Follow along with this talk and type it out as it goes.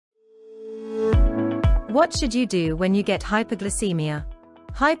What should you do when you get hyperglycemia?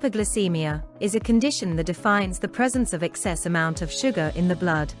 Hyperglycemia is a condition that defines the presence of excess amount of sugar in the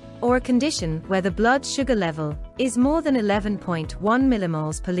blood, or a condition where the blood sugar level is more than 11.1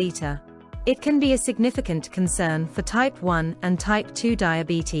 millimoles per liter. It can be a significant concern for type 1 and type 2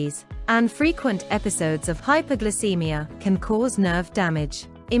 diabetes, and frequent episodes of hyperglycemia can cause nerve damage,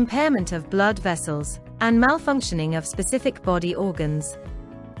 impairment of blood vessels, and malfunctioning of specific body organs.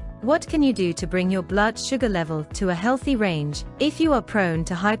 What can you do to bring your blood sugar level to a healthy range if you are prone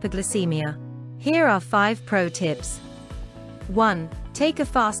to hyperglycemia? Here are 5 pro tips. 1. Take a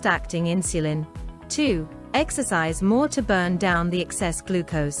fast-acting insulin. 2. Exercise more to burn down the excess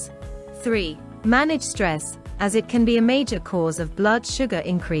glucose. 3. Manage stress, as it can be a major cause of blood sugar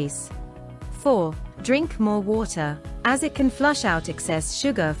increase. 4. Drink more water, as it can flush out excess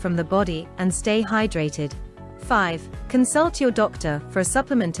sugar from the body and stay hydrated. 5. Consult your doctor for a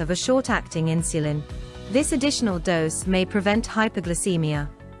supplement of a short-acting insulin. This additional dose may prevent hyperglycemia.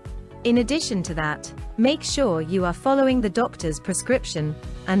 In addition to that, make sure you are following the doctor's prescription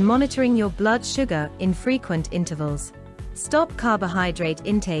and monitoring your blood sugar in frequent intervals. Stop carbohydrate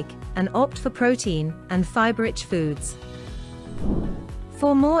intake and opt for protein and fiber-rich foods.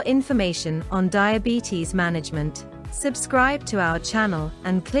 For more information on diabetes management, subscribe to our channel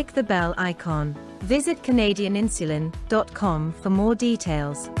and click the bell icon. Visit CanadianInsulin.com for more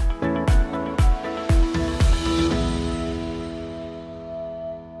details.